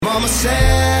mama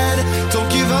said,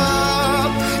 don't give up,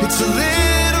 it's a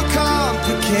little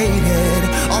complicated,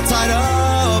 all tied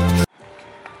up.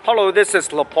 Hello, this is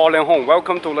Napoleon Hong.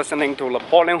 Welcome to listening to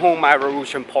Napoleon Hong My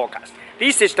Revolution podcast.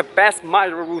 This is the best My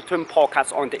Revolution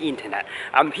podcast on the internet.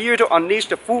 I'm here to unleash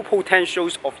the full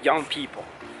potentials of young people.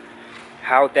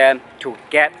 Help them to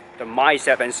get the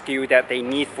mindset and skill that they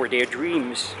need for their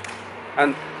dreams.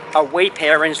 And await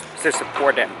parents to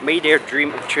support them, make their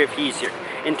dream trip easier.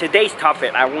 In today's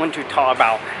topic, I want to talk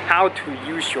about how to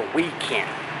use your weekend.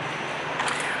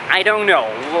 I don't know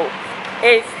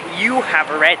if you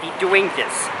have already doing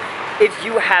this. If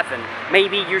you haven't,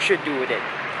 maybe you should do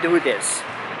this.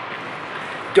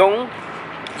 Don't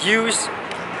use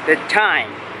the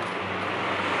time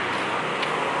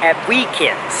at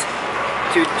weekends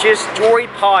to just enjoy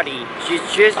party,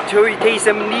 just to take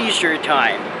some leisure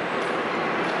time.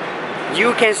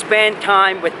 You can spend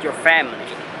time with your family.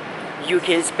 You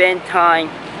can spend time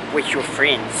with your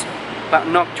friends, but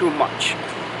not too much.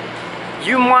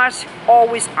 You must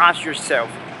always ask yourself,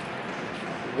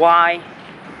 why?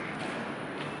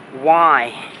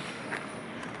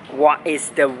 What is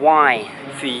the why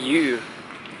for you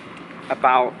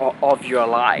of your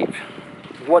life?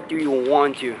 What do you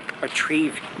want to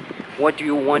achieve? What do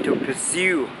you want to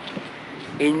pursue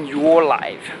in your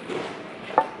life?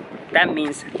 That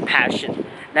means passion.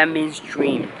 That means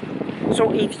dream.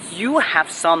 So if you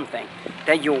have something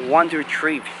that you want to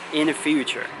achieve in the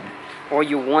future, or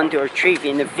you want to achieve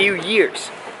in a few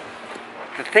years,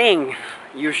 the thing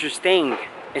you should think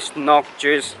is not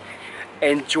just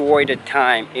enjoy the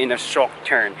time in a short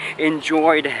term,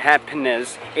 enjoy the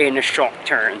happiness in a short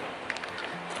term.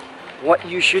 What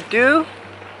you should do,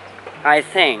 I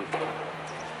think,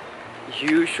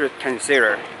 you should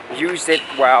consider use it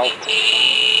well.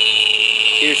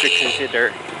 You should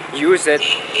consider use it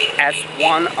as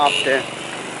one of the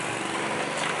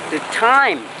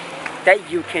time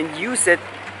that you can use it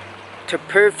to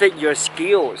perfect your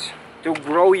skills, to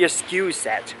grow your skill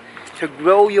set, to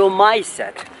grow your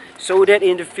mindset, so that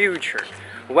in the future,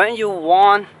 when you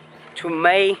want to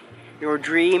make your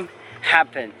dream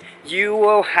happen, you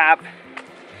will have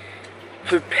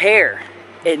prepared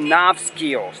enough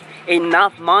skills,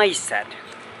 enough mindset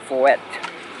for it.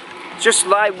 Just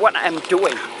like what I'm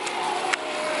doing.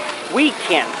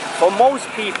 Weekend, for most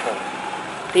people,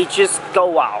 they just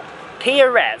go out, take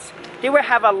a rest. They will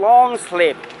have a long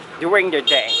sleep during the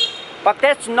day. But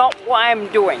that's not what I'm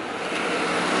doing.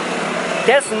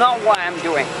 That's not what I'm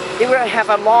doing. They will have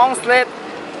a long sleep,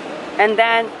 and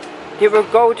then they will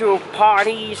go to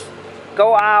parties,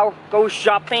 go out, go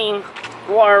shopping,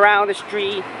 walk around the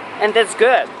street, and that's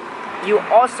good. You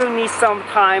also need some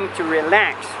time to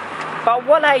relax. But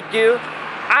what I do,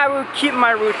 I will keep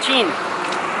my routine.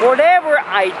 Whatever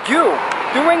I do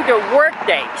during the work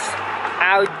days,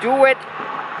 I'll do it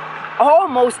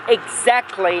almost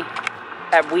exactly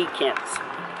at weekends.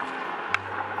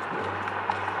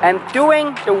 And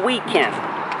during the weekend,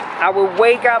 I will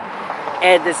wake up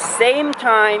at the same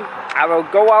time. I will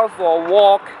go out for a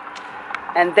walk,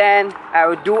 and then I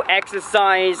will do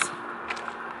exercise.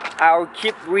 I will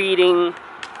keep reading.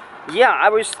 Yeah, I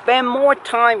will spend more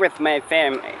time with my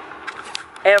family.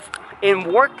 If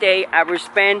in work day, I will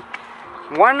spend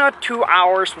 1 or 2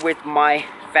 hours with my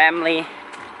family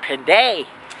per day.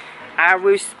 I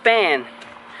will spend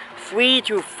 3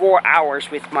 to 4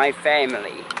 hours with my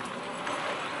family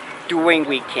during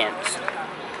weekends.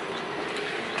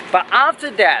 But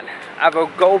after that, I will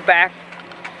go back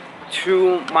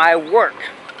to my work.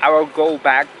 I will go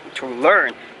back to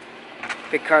learn,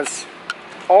 because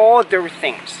all the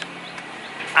things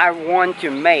I want to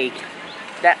make,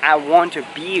 that I want to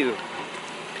build,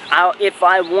 if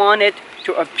I want it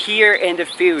to appear in the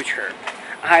future,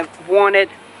 I want it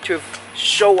to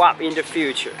show up in the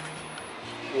future,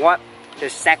 what the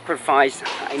sacrifice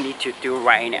I need to do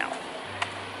right now.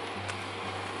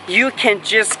 You can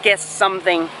just get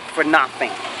something for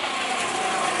nothing.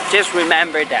 Just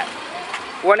remember that.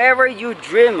 Whatever you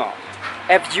dream of,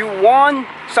 if you want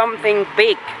something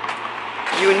big,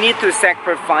 you need to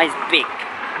sacrifice big.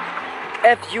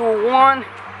 If you want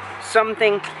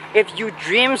something, if you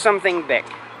dream something big,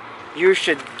 you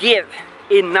should give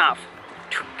enough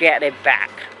to get it back.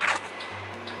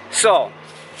 So,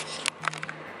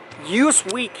 use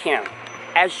weekend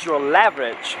as your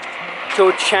leverage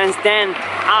to transcend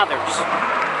others.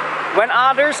 When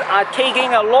others are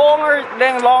taking a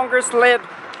longer sleep,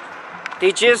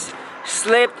 they just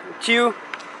sleep to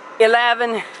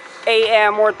 11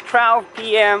 a.m. or 12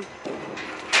 p.m.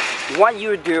 What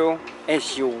you do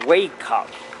is you wake up.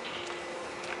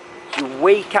 You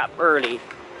wake up early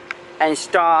and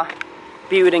start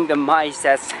building the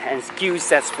mindsets and skill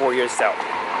sets for yourself.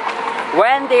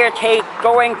 When they're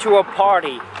going to a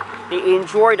party, they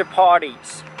enjoy the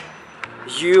parties.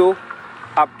 You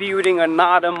are building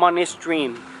another money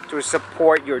stream to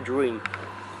support your dream.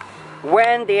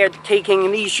 When they are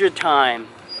taking leisure time,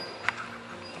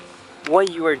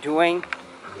 what you are doing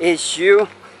is you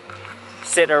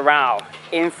sit around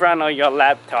in front of your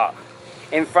laptop,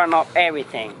 in front of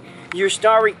everything. You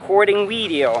start recording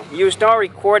video, you start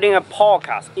recording a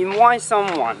podcast, invite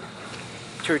someone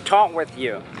to talk with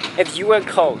you. If you are a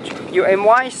coach, you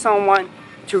invite someone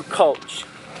to coach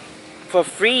for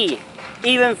free,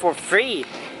 even for free.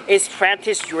 It's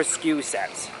practice your skill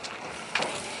sets.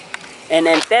 And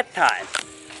at that time,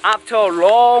 after a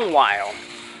long while,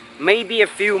 maybe a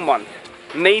few months,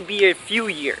 maybe a few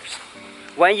years,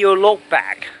 when you look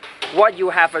back what you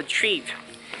have achieved,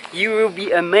 you will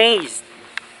be amazed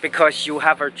because you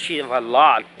have achieved a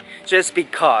lot just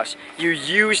because you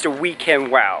use the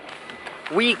weekend well.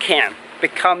 Weekend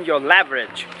become your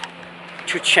leverage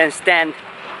to transcend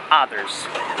others.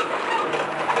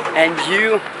 And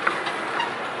you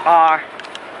are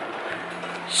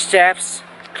steps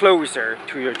closer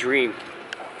to your dream.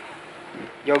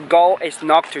 Your goal is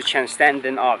not to transcend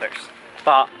others,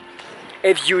 but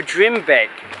if you dream big,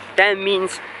 that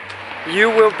means you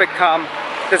will become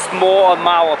the small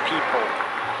amount of people,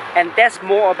 and that's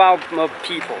more about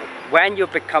people when you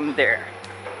become there.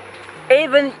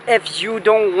 Even if you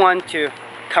don't want to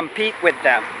compete with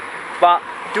them, but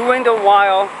during the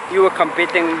while you are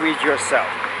competing with yourself.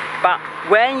 But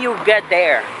when you get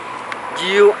there,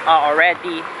 you are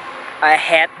already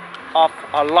ahead of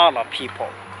a lot of people.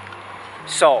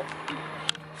 So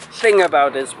think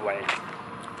about this way.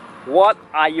 What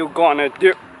are you gonna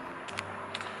do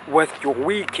with your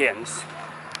weekends?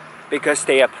 Because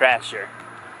they are pressure.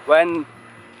 When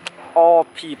all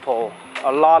people,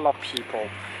 a lot of people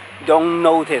don't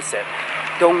notice it,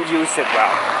 don't use it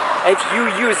well. If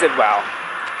you use it well,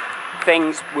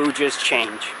 things will just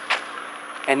change.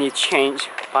 And it change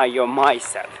by your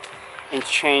mindset. It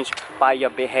change by your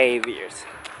behaviors.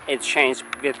 It change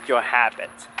with your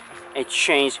habits. It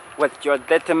change with your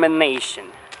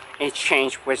determination. It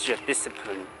change with your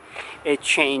discipline. It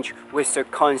change with your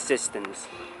consistency.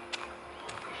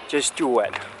 Just do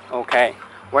it, okay?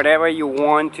 Whatever you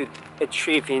want to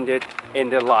achieve in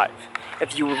the life.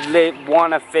 If you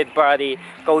want a fit body,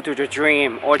 go to the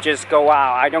gym or just go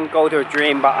out. I don't go to the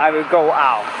gym, but I will go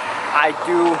out. I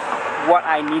do what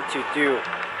I need to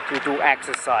do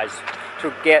exercise,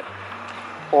 to get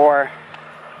or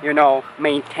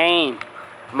maintain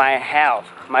my health,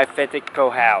 my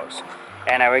physical health.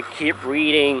 And I will keep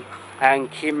reading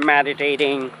and keep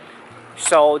meditating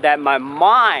so that my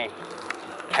mind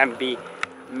can be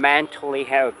mentally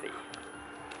healthy.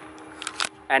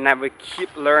 And I will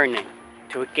keep learning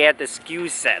to get the skill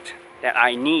set that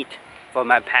I need for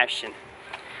my passion.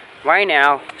 Right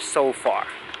now, so far,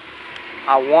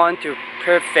 I want to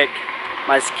perfect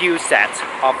my skill sets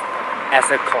as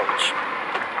a coach.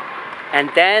 And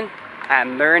then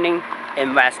I'm learning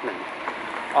investment.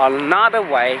 Another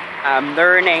way, I'm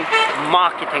learning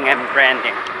marketing and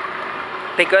branding.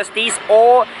 Because these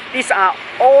are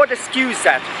all the skill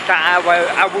sets that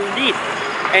I will need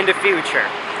in the future.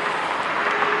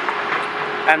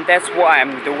 And that's what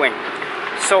I'm doing.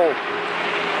 So,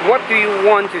 what do you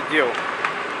want to do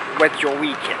with your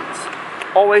weekends?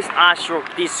 Always ask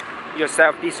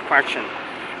yourself this question.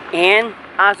 And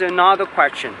ask another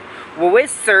question. Will it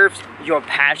serve your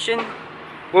passion?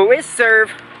 Will it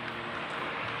serve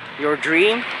your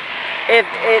dream? If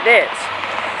it is,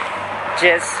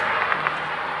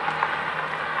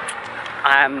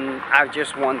 I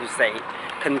just want to say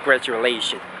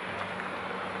congratulations.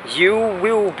 You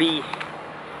will be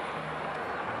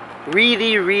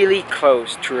really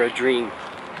close to your dream.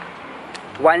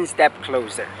 One step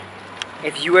closer.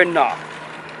 If you are not,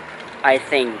 I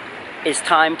think it's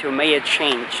time to make a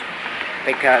change,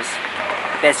 because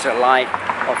that's the life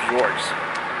of yours.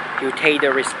 You take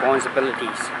the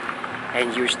responsibilities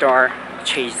and you start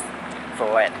chase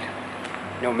for it,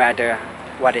 no matter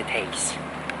what it takes.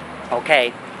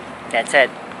 Okay, that's it.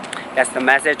 That's the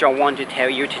message I want to tell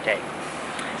you today.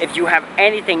 If you have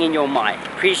anything in your mind,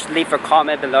 please leave a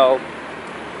comment below.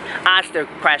 Ask the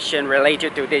question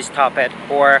related to this topic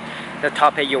or the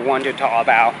topic you want to talk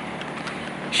about.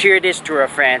 Share this to a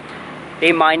friend.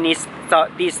 They might need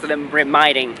this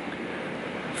reminding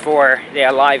for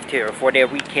their life too, for their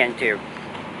weekend too.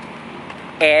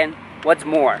 And what's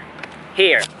more,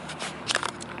 here,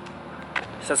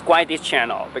 subscribe this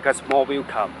channel because more will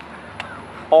come.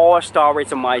 All start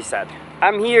with a mindset.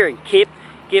 I'm here, keep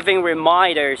giving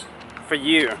reminders for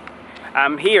you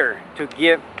I'm here to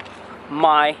give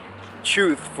my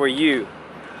truth for you.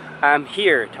 I'm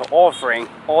here to offering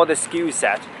all the skill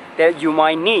sets that you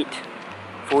might need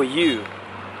for you.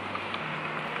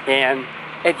 And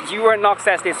if you are not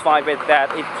satisfied with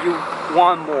that, if you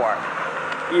want more,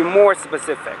 be more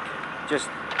specific, just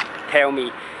tell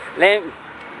me. Let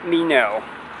me know.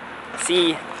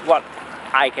 See what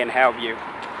I can help you.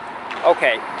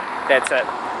 Okay, that's it.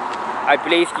 I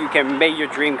believe you can make your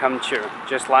dream come true,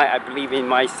 just like I believe in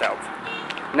myself.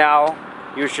 Now,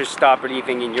 you should start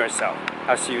believing in yourself.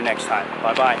 I'll see you next time.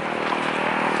 Bye-bye.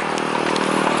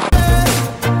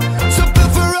 Something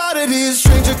for oddities,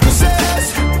 stranger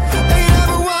kisses. Ain't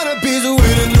ever wanna be the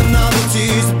winning the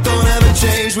novelties that don't ever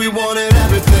change. We wanted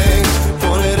everything.